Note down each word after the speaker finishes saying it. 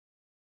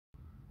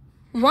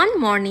One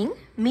morning,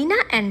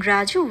 Meena and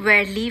Raju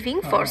were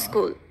leaving for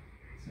school.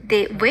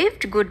 They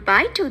waved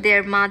goodbye to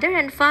their mother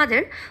and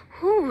father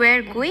who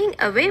were going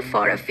away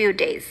for a few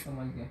days.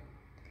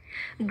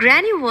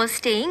 Granny was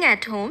staying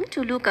at home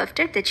to look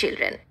after the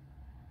children.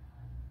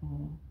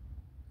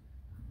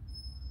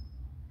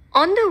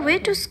 On the way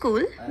to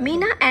school,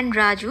 Meena and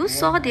Raju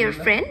saw their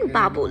friend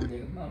Babul.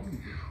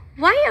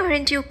 "Why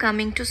aren't you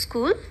coming to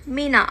school?"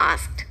 Meena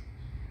asked.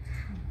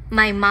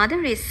 "My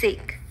mother is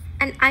sick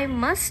and I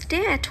must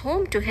stay at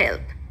home to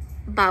help,"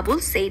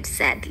 Babul said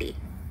sadly.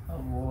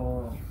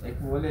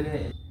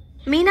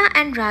 Meena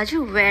and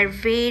Raju were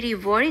very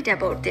worried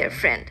about their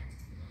friend.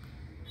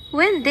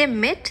 When they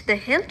met the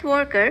health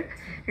worker,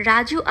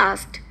 Raju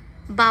asked,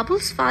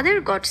 "Babul's father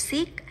got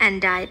sick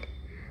and died.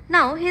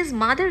 Now his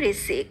mother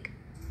is sick.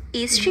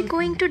 Is she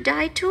going to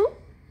die too?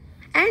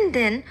 And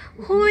then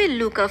who will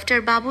look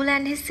after Babul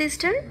and his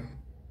sister?"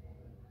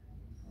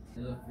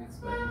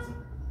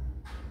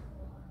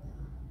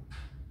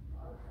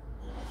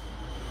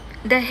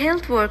 The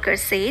health worker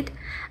said,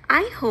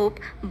 "I hope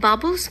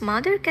Babul's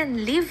mother can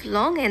live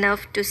long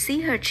enough to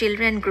see her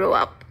children grow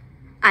up.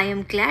 I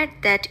am glad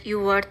that you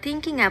are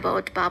thinking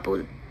about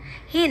Babul.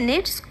 He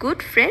needs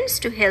good friends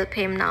to help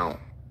him now."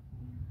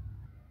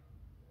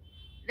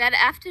 That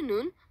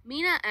afternoon,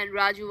 Meena and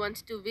Raju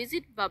wanted to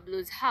visit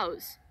Bablu's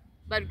house,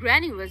 but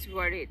Granny was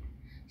worried.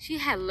 She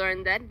had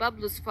learned that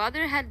Bablu's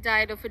father had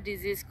died of a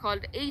disease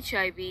called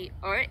HIV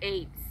or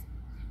AIDS.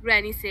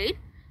 Granny said,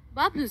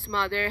 "Bablu's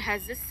mother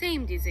has the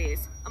same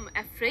disease. I'm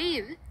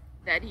afraid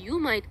that you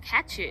might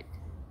catch it."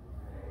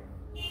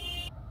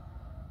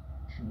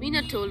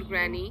 Meena told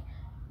Granny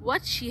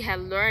what she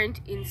had learned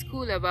in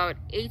school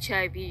about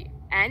HIV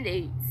and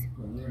AIDS.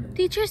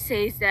 "Teacher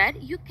says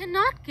that you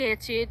cannot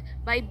catch it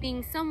by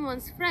being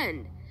someone's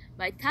friend,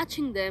 by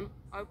touching them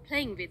or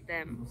playing with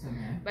them.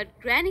 But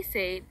Granny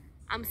said,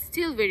 I'm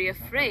still very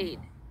afraid.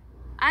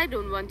 I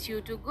don't want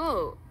you to go."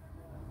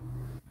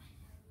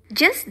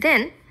 Just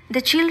then,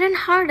 the children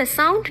heard a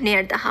sound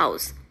near the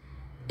house.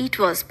 It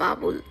was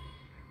Babul.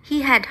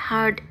 He had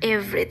heard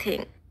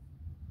everything.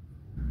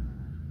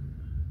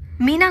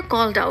 Meena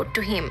called out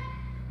to him,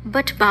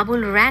 but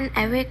Babul ran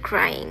away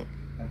crying.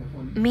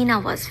 Meena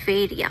was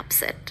very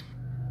upset.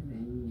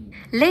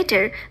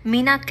 Later,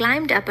 Meena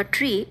climbed up a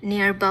tree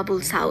near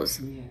Babul's house.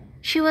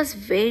 She was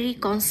very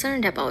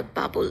concerned about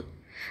Babul,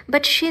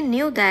 but she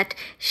knew that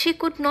she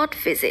could not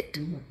visit.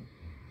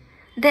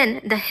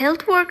 Then the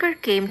health worker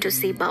came to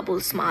see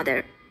Babul's mother.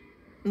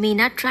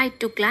 Meena tried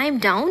to climb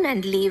down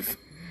and leave,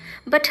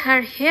 but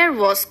her hair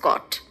was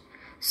caught,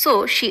 so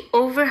she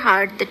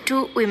overheard the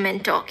two women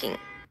talking.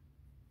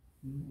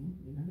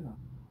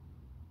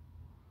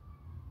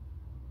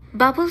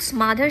 Babul's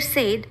mother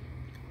said,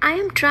 "I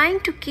am trying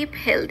to keep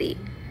healthy,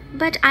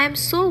 but I am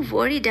so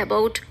worried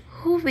about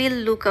who will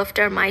look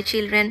after my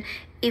children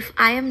if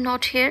I am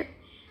not here."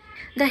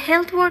 The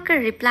health worker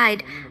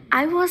replied,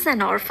 "I was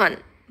an orphan,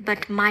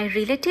 but my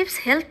relatives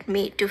helped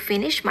me to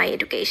finish my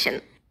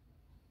education."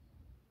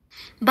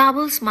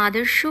 Babul's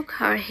mother shook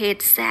her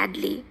head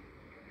sadly.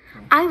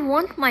 "I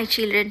want my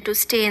children to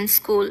stay in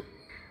school,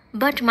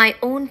 but my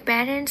own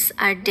parents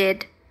are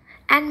dead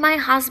and my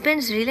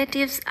husband's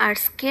relatives are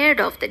scared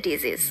of the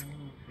disease.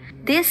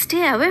 They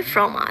stay away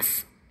from us."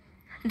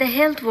 The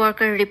health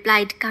worker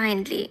replied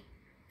kindly,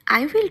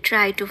 "I will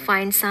try to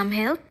find some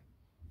help."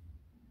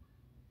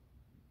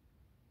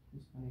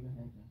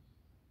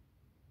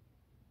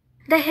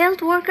 The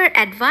health worker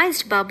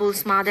advised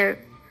Babul's mother,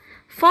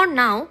 "For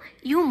now,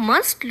 you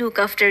must look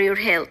after your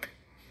health.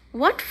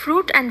 What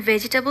fruit and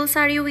vegetables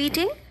are you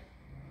eating?"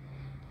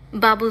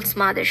 Babul's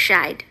mother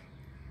sighed.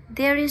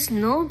 "There is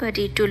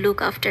nobody to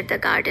look after the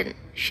garden,"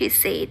 she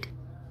said.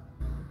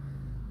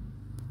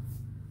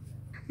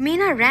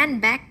 Meena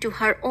ran back to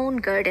her own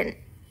garden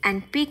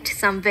and picked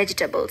some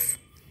vegetables.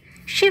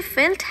 She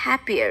felt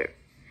happier.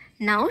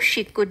 Now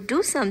she could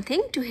do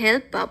something to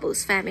help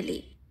Babul's family.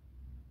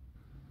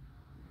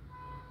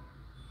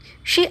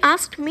 She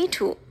asked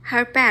Mithu,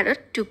 her parrot,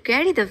 to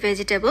carry the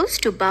vegetables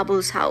to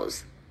Babul's house.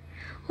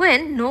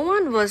 When no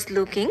one was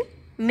looking,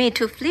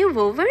 Mithu flew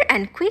over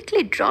and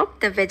quickly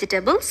dropped the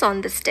vegetables on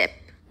the step.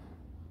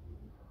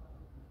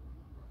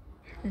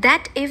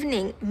 That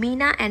evening,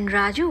 Meena and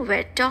Raju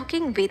were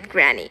talking with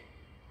Granny.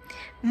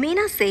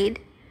 Meena said,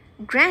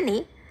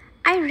 "Granny,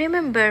 I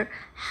remember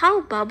how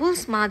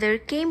Babul's mother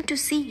came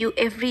to see you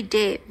every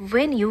day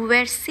when you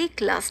were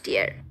sick last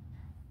year."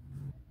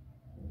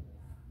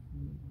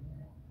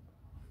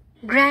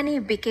 Granny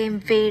became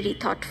very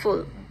thoughtful.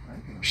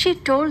 She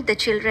told the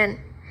children,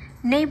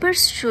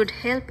 "Neighbors should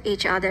help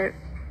each other,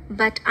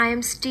 but I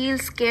am still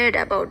scared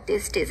about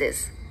this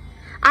disease.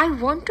 I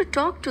want to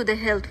talk to the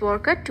health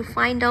worker to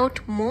find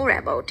out more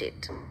about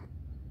it."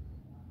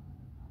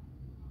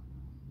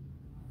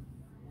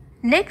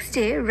 Next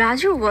day,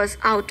 Raju was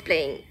out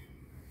playing.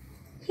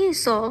 He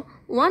saw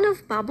one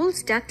of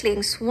Babul's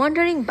ducklings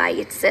wandering by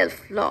itself,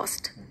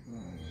 lost.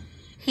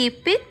 He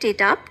picked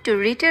it up to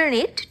return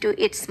it to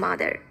its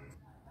mother.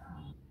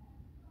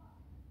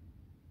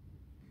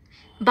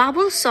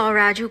 Babul saw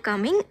Raju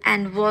coming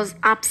and was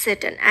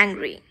upset and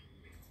angry.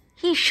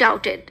 He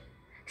shouted,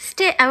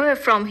 "Stay away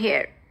from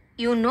here.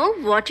 You know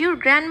what your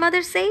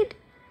grandmother said?"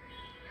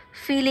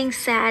 Feeling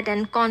sad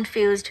and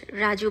confused,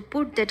 Raju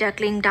put the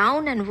duckling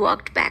down and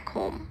walked back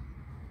home.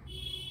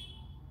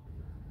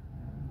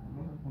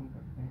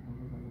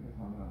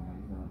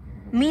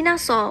 Meena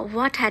saw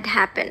what had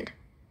happened.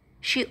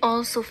 She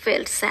also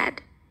felt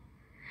sad.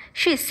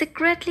 She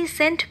secretly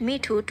sent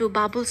Mithu to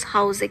Babul's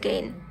house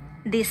again,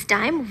 this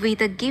time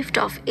with a gift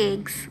of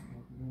eggs.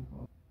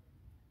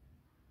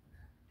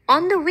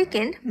 On the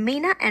weekend,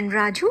 Meena and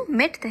Raju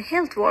met the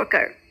health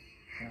worker.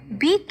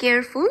 "Be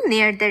careful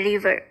near the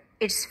river.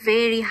 It's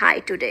very high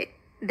today,"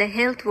 the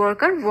health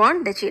worker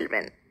warned the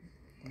children.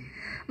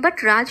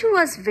 But Raju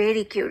was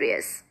very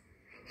curious.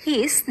 He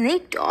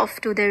sneaked off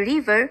to the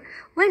river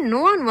when no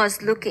one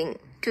was looking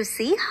to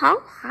see how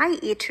high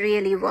it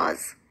really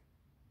was.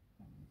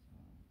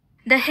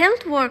 The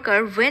health worker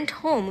went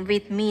home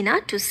with Meena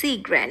to see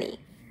Granny.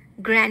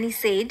 Granny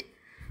said,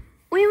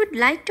 "We would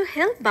like to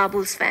help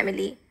Babul's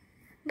family,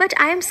 but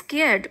I am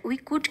scared we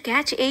could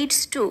catch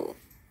AIDS too."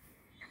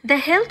 The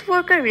health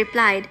worker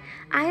replied,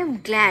 "I am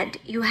glad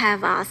you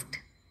have asked.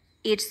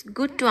 It's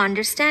good to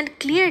understand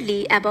clearly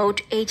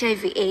about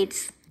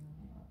HIV/AIDS.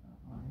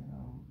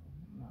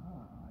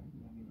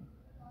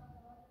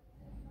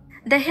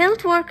 The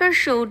health worker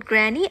showed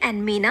Granny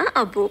and Meena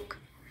a book,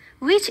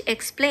 which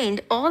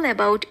explained all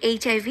about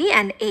HIV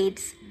and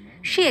AIDS.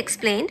 She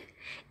explained,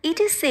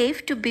 "It is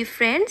safe to be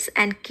friends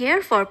and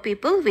care for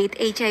people with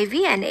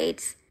HIV and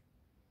AIDS."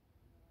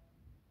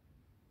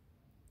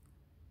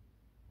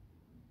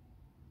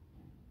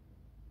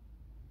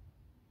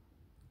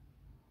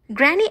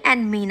 Granny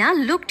and Meena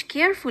looked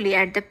carefully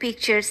at the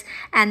pictures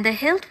and the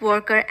health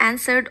worker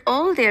answered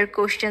all their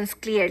questions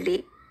clearly.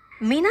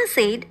 Meena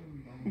said,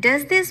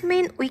 "Does this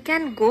mean we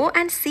can go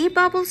and see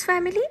Babul's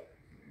family?"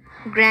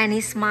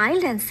 Granny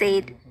smiled and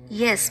said,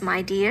 "Yes, my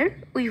dear,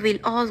 we will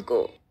all go."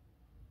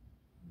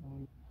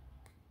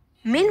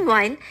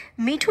 Meanwhile,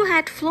 Mithu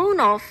had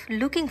flown off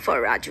looking for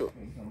Raju.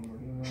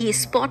 He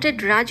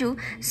spotted Raju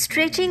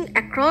stretching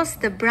across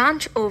the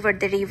branch over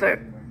the river.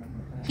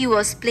 He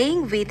was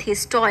playing with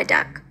his toy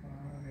duck.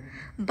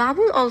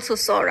 Babul also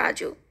saw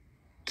Raju.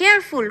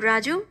 "Careful,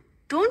 Raju,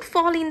 don't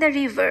fall in the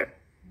river,"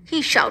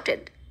 he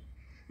shouted.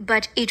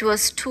 But it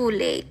was too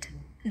late.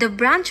 The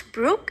branch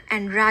broke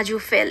and Raju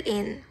fell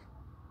in.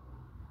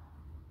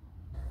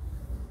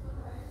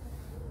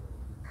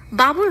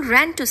 Babul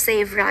ran to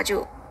save Raju.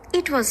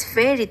 It was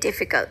very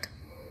difficult.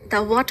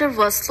 The water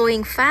was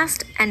flowing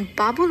fast and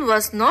Babul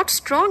was not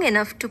strong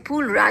enough to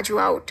pull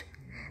Raju out.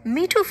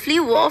 Mithu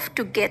flew off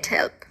to get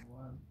help.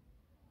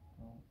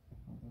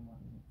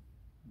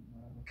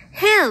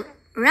 "Help!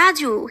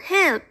 Raju,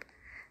 help!"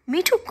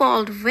 Mithu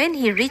called when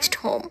he reached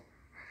home.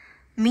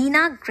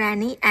 Meena,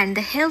 Granny and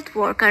the health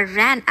worker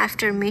ran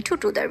after Mithu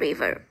to the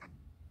river.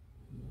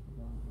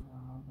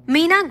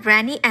 Meena,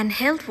 Granny and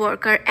health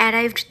worker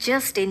arrived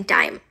just in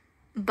time.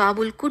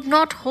 Babul could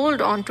not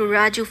hold on to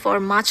Raju for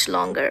much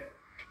longer.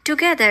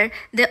 Together,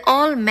 they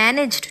all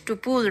managed to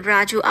pull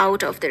Raju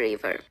out of the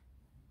river.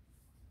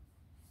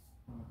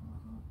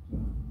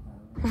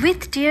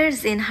 With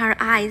tears in her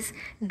eyes,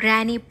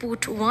 Granny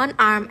put one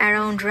arm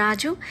around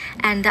Raju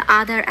and the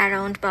other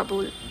around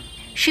Babul.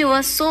 She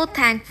was so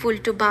thankful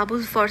to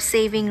Babul for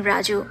saving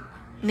Raju.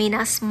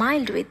 Meena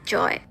smiled with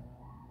joy.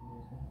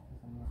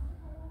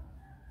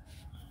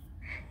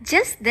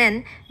 Just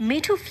then,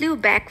 Mithu flew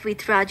back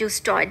with Raju's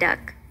toy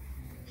duck.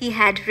 He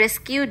had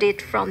rescued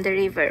it from the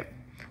river.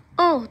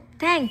 "Oh,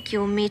 thank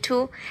you, Mithu,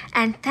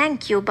 and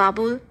thank you,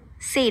 Babul,"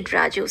 said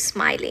Raju,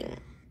 smiling.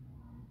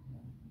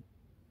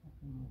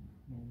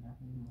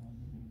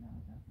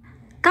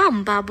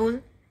 "Come,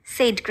 Babul,"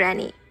 said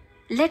Granny.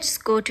 "Let's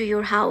go to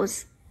your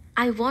house.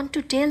 I want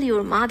to tell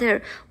your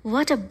mother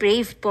what a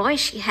brave boy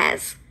she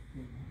has."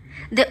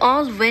 They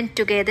all went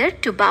together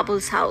to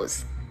Babul's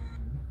house.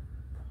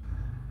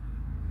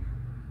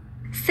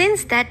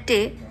 Since that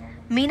day,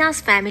 Meena's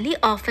family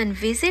often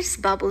visits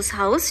Babul's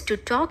house to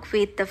talk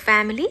with the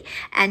family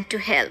and to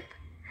help.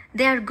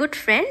 They are good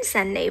friends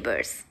and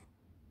neighbors.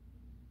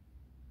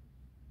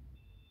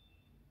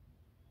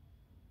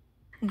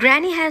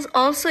 Granny has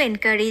also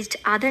encouraged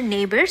other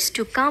neighbors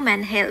to come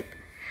and help.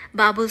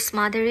 Babul's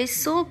mother is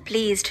so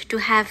pleased to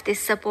have this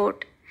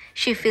support.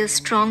 She feels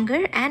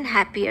stronger and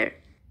happier.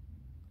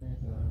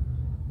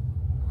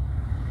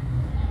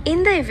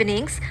 In the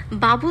evenings,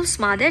 Babul's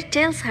mother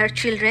tells her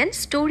children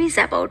stories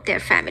about their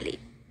family.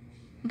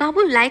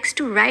 Babul likes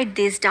to write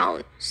these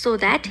down so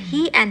that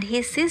he and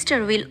his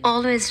sister will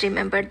always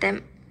remember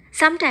them.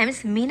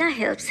 Sometimes Meena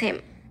helps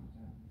him.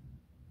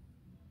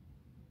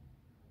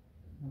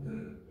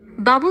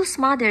 Babul's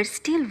mother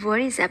still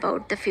worries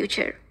about the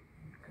future.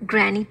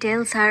 Granny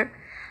tells her,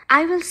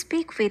 "I will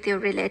speak with your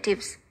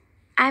relatives.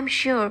 I'm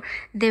sure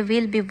they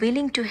will be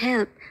willing to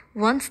help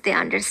once they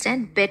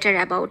understand better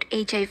about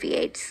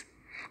HIV/AIDS.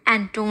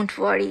 And don't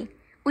worry,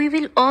 we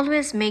will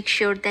always make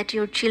sure that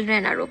your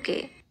children are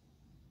okay."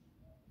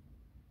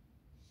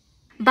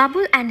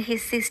 Babul and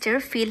his sister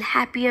feel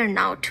happier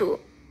now too.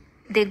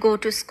 They go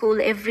to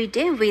school every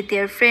day with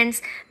their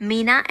friends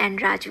Meena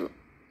and Raju.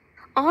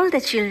 All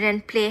the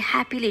children play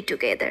happily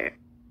together.